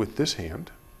we did with this hand.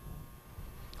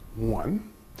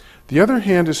 1. The other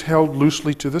hand is held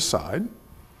loosely to the side.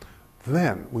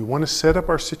 Then we want to set up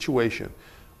our situation.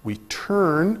 We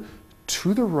turn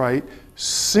to the right,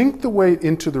 sink the weight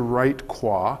into the right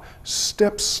quad,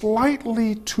 step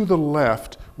slightly to the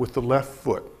left with the left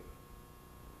foot.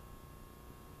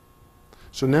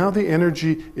 So now the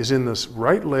energy is in this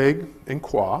right leg and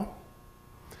quad.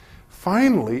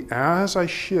 Finally, as I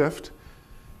shift,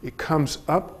 it comes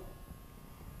up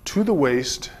to the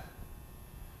waist,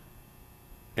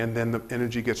 and then the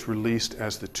energy gets released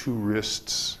as the two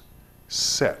wrists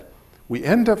set. We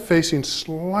end up facing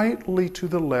slightly to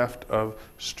the left of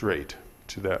straight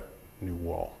to that new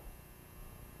wall.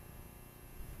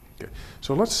 Okay.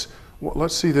 So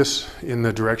let's see this in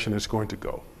the direction it's going to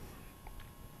go.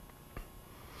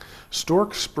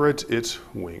 Stork spreads its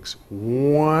wings.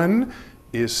 1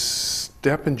 is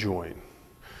step and join.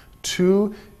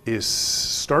 2 is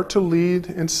start to lead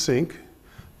and sink.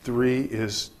 3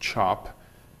 is chop,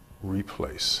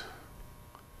 replace.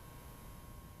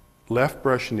 Left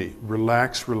brush knee,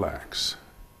 relax, relax.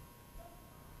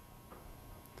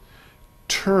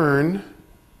 Turn,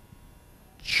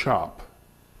 chop.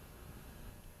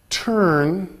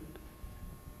 Turn,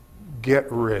 get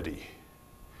ready.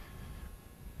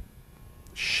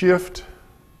 Shift,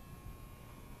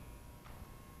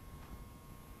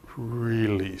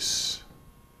 release.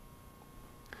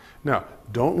 Now,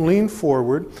 don't lean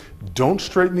forward. Don't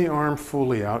straighten the arm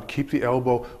fully out. Keep the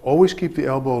elbow, always keep the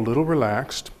elbow a little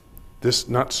relaxed. This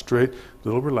not straight, a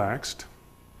little relaxed.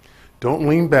 Don't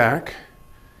lean back.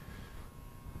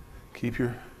 Keep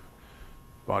your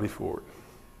body forward.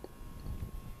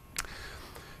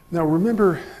 Now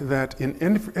remember that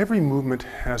every movement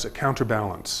has a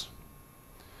counterbalance.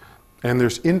 And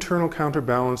there's internal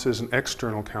counterbalances and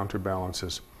external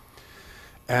counterbalances.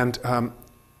 And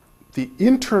the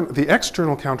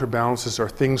external counterbalances are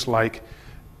things like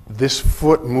this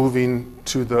foot moving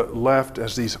to the left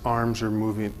as these arms are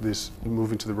moving, this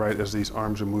moving to the right as these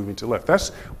arms are moving to the left. That's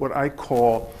what I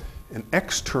call an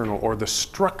external, or the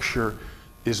structure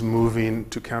is moving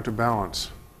to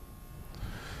counterbalance.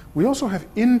 We also have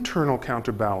internal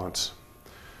counterbalance,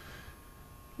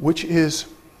 which is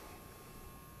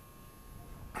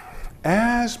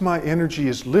as my energy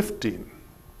is lifting.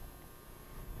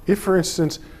 If, for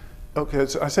instance, okay,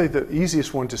 so I say the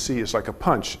easiest one to see is like a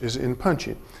punch, is in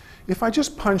punching. If I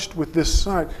just punched with this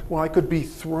side, well, I could be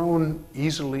thrown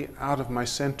easily out of my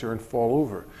center and fall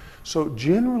over. So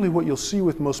generally what you'll see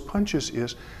with most punches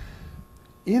is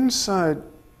inside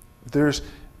there's,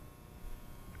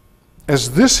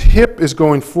 as this hip is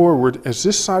going forward, as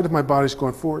this side of my body is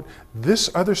going forward,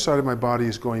 this other side of my body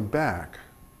is going back.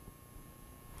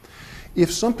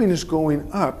 If something is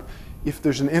going up, if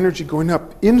there's an energy going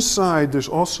up, inside there's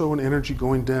also an energy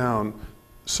going down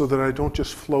so that I don't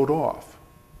just float off.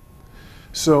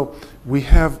 So we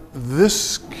have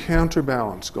this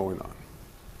counterbalance going on.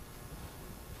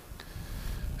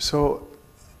 So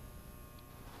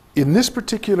In this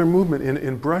particular movement,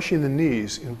 in brushing the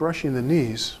knees,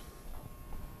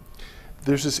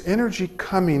 there's this energy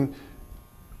coming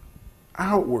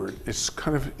outward. It's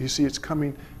kind of, you see, it's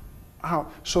coming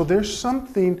out. So there's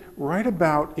something right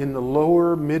about in the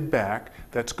lower mid-back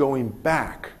that's going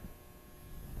back.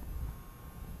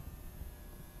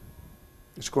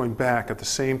 It's going back at the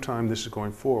same time this is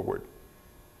going forward.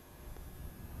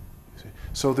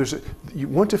 So you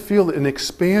want to feel an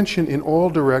expansion in all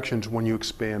directions when you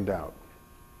expand out.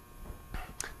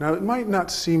 Now, it might not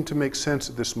seem to make sense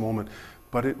at this moment,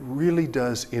 but it really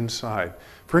does inside.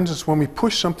 For instance, when we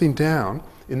push something down,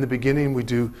 in the beginning we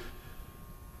do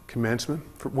commencement.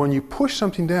 When you push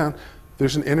something down,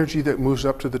 there's an energy that moves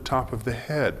up to the top of the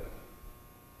head.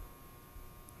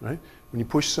 Right? When you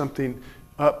push something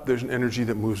up, there's an energy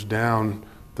that moves down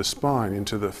the spine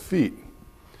into the feet.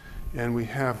 And we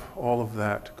have all of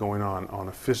that going on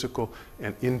a physical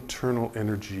and internal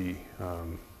energy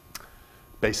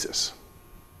basis.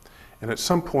 And at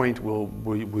some point,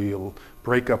 we'll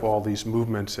break up all these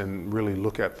movements and really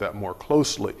look at that more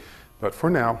closely. But for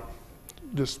now,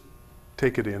 just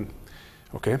take it in.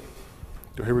 Okay?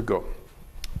 So here we go.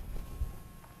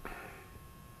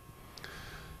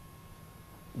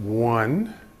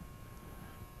 1,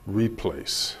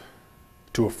 replace.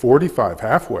 To a 45,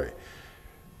 halfway.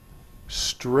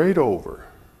 Straight over.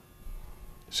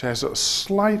 It has a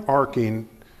slight arcing,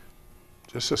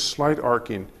 just a slight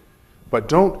arcing, but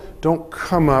don't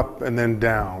come up and then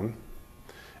down.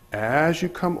 As you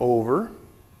come over,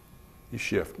 you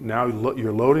shift. Now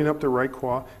you're loading up the right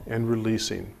quad and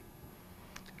releasing.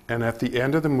 And at the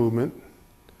end of the movement,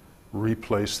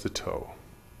 replace the toe.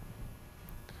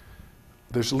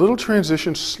 There's a little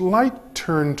transition, slight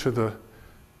turn to the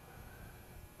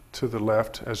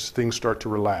left as things start to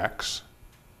relax.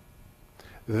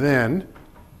 Then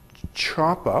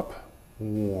chop up,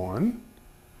 1,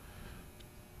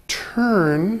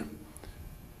 turn.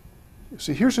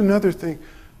 See, here's another thing.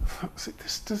 See,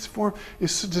 this form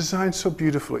is designed so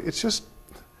beautifully. It's just,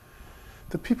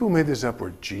 the people who made this up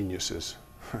were geniuses.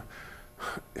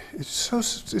 It's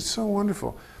so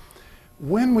wonderful.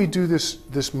 When we do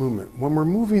this movement, when we're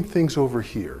moving things over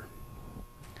here,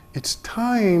 it's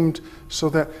timed so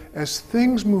that as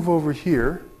things move over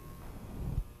here,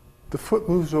 the foot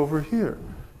moves over here.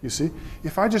 You see?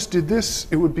 If I just did this,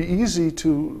 it would be easy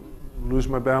to lose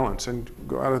my balance and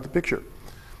go out of the picture.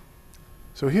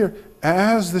 So here,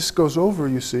 as this goes over,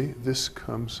 you see, this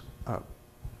comes up.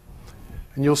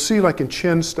 And you'll see, like in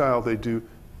Chen style, they do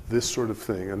this sort of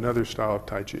thing, another style of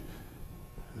Tai Chi.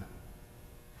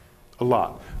 A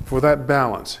lot. For that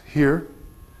balance. Here,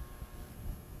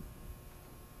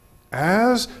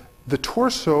 as the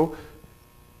torso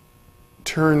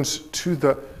turns to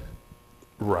the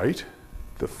right,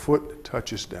 the foot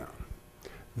touches down.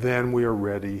 Then we are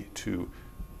ready to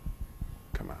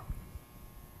come out.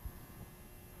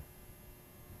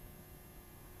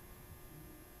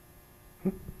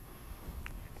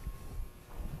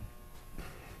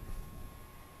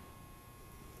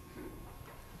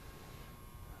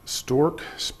 Stork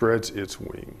spreads its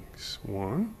wings.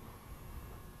 1,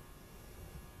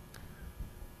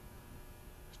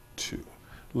 2.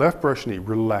 Left brush knee,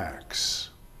 relax.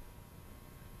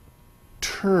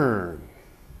 Turn,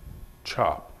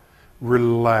 chop,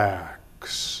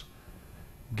 relax.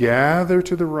 Gather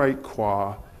to the right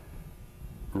qua,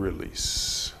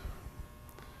 release.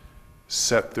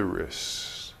 Set the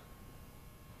wrists.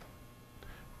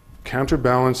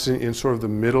 Counterbalancing in sort of the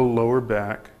middle lower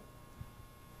back.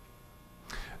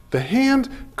 The hand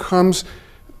comes,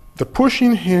 the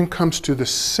pushing hand comes to the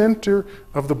center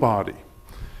of the body.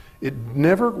 It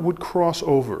never would cross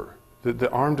over. The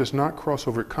arm does not cross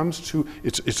over. It comes to,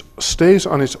 it stays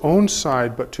on its own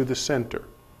side, but to the center.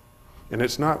 And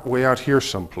it's not way out here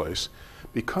someplace.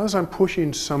 Because I'm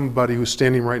pushing somebody who's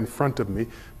standing right in front of me,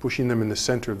 pushing them in the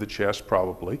center of the chest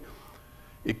probably,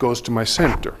 it goes to my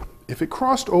center. If it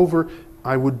crossed over,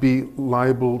 I would be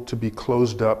liable to be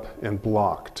closed up and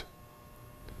blocked.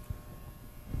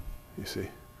 You see?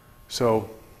 So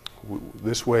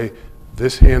this way,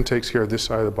 this hand takes care of this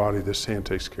side of the body, this hand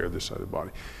takes care of this side of the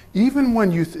body. Even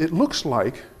when it looks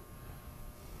like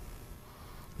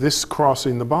this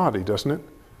crossing the body, doesn't it?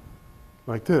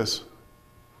 Like this.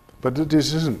 But it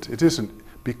isn't. It isn't.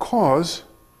 Because,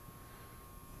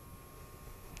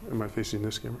 am I facing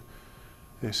this camera?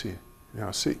 You see.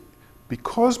 Now see,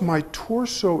 because my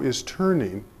torso is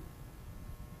turning,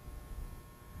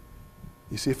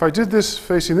 you see, if I did this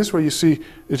facing this way, you see,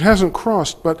 it hasn't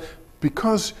crossed, but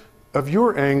because of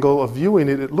your angle of viewing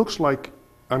it, it looks like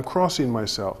I'm crossing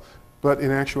myself. But in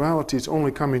actuality, it's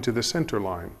only coming to the center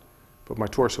line, but my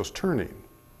torso's turning.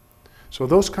 So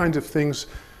those kinds of things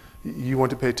you want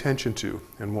to pay attention to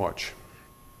and watch.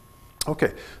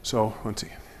 Okay, so let's see.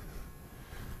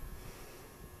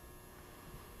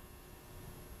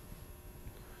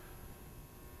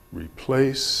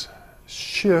 Replace,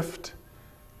 shift,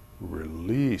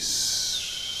 release,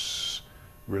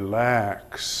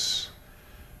 relax,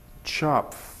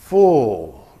 chop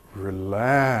full,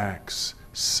 relax,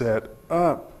 set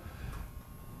up,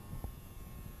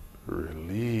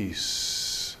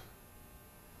 release.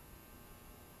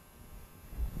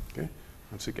 Okay,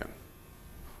 once again.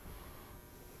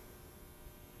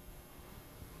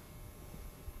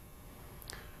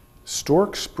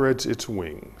 Stork spreads its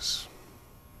wings.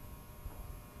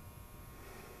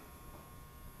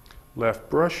 Left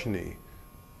brush knee.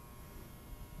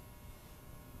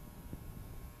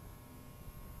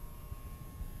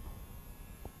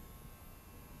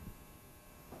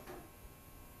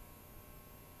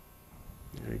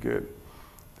 Very good.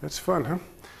 That's fun, huh?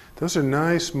 Those are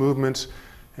nice movements,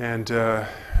 and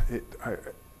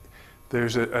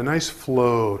there's a nice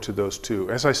flow to those two.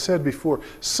 As I said before,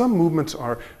 some movements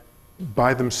are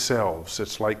by themselves.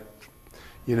 It's like,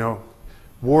 you know,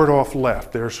 ward off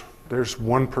left. There's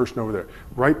one person over there.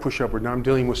 Right push upward. Now I'm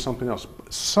dealing with something else.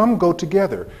 Some go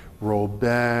together. Roll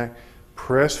back,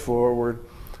 press forward,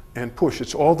 and push.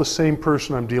 It's all the same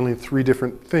person. I'm dealing with 3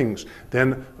 different things.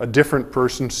 Then a different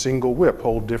person, single whip,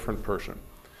 hold different person.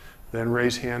 Then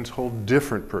raise hands, hold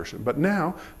different person. But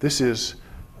now this is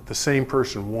the same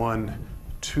person. 1,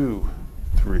 2,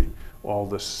 3, all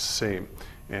the same.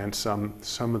 And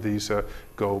some of these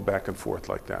go back and forth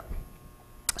like that.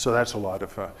 So that's a lot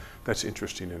of, that's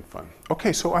interesting and fun.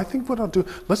 Okay, so I think what I'll do,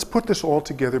 let's put this all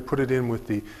together, put it in with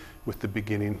the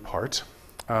beginning parts.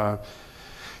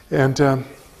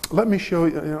 Let me show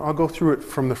you, I'll go through it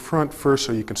from the front first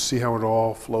so you can see how it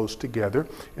all flows together,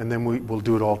 and then we'll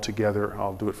do it all together.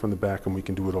 I'll do it from the back and we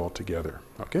can do it all together,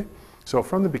 okay? So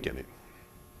from the beginning.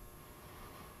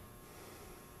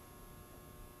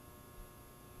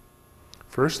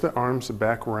 First the arms, the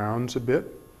back rounds a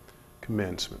bit,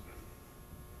 commencement.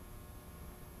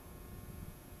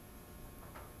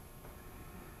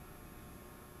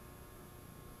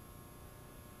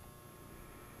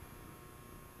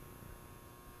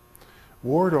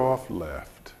 Ward off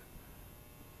left,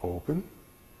 open,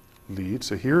 lead.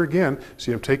 So here again,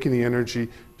 see I'm taking the energy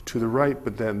to the right,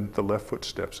 but then the left foot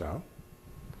steps out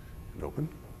and open.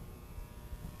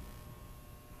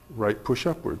 Right push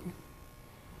upward.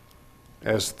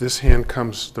 As this hand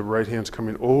comes, the right hand's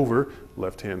coming over,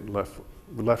 left hand, left,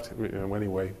 you know,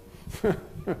 anyway.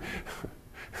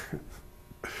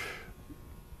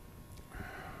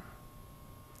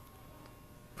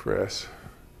 Press.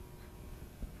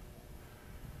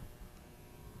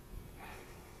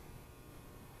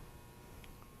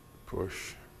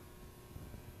 Push.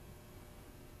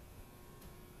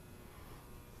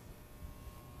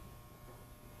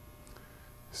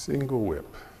 Single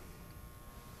whip.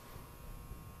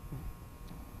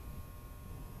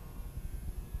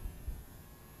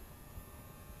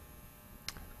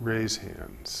 Raise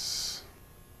hands.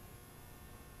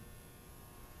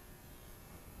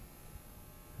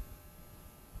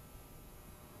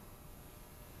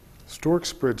 Stork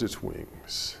spreads its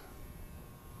wings.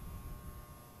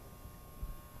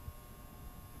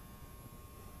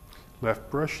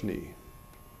 Left brush knee.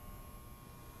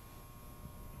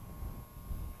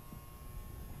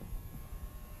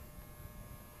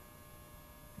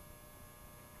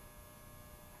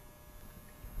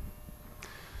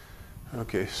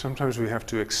 Okay, sometimes we have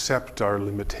to accept our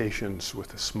limitations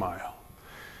with a smile.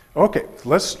 Okay,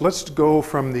 let's go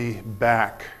from the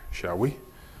back, shall we?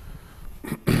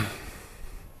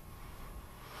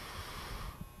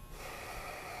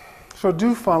 So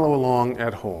do follow along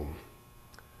at home.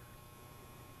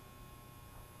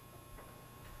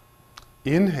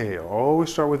 Inhale,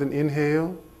 always start with an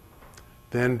inhale,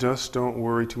 then just don't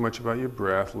worry too much about your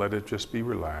breath, let it just be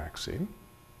relaxing.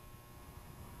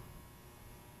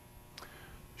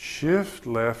 Shift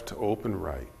left, open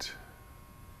right.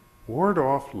 Ward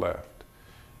off left,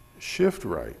 shift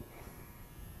right.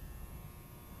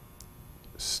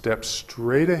 Step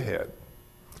straight ahead,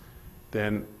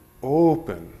 then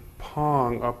open,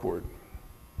 palm upward.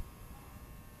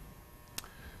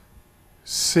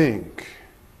 Sink.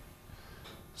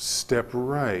 Step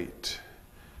right,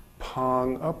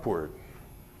 palm upward.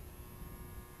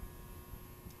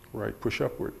 Right push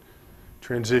upward.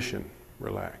 Transition,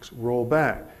 relax. Roll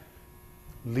back,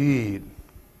 lead.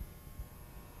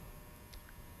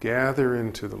 Gather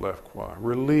into the left quad.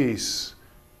 Release,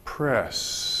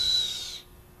 press.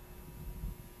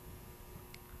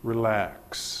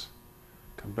 Relax.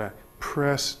 Come back.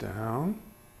 Press down.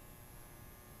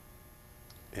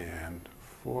 and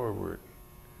forward.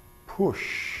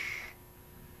 Push.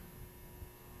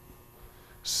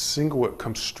 Single whip.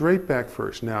 Come straight back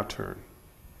first. Now turn.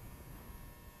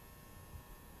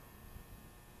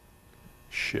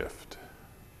 Shift.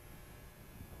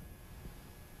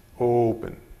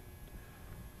 Open.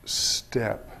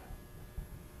 Step.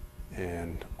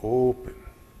 And open.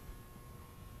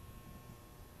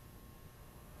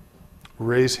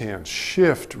 Raise hands.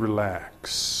 Shift.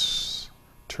 Relax.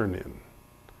 Turn in.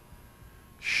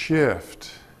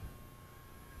 Shift.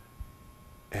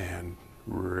 And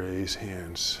raise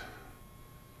hands.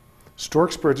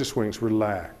 Stork spreads his wings.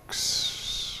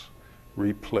 Relax.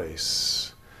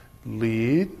 Replace.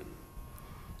 Lead.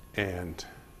 And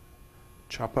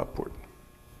chop upward.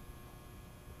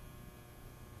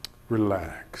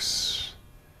 Relax.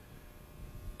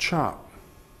 Chop.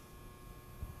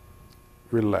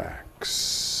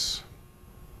 Relax.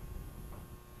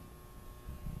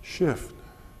 Shift.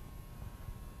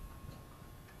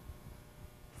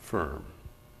 Firm.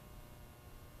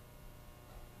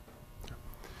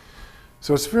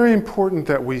 So it's very important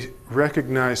that we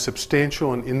recognize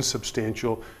substantial and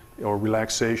insubstantial, or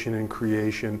relaxation and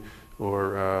creation,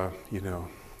 or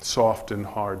soft and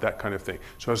hard, that kind of thing.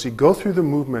 So as you go through the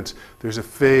movements, there's a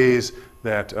phase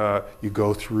that you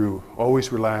go through.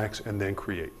 Always relax and then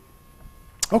create.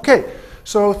 Okay,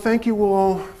 so thank you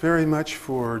all very much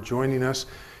for joining us,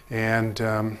 and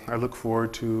I look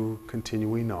forward to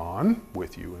continuing on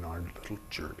with you in our little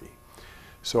journey.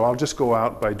 So I'll just go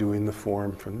out by doing the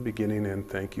form from the beginning, and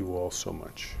thank you all so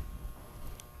much.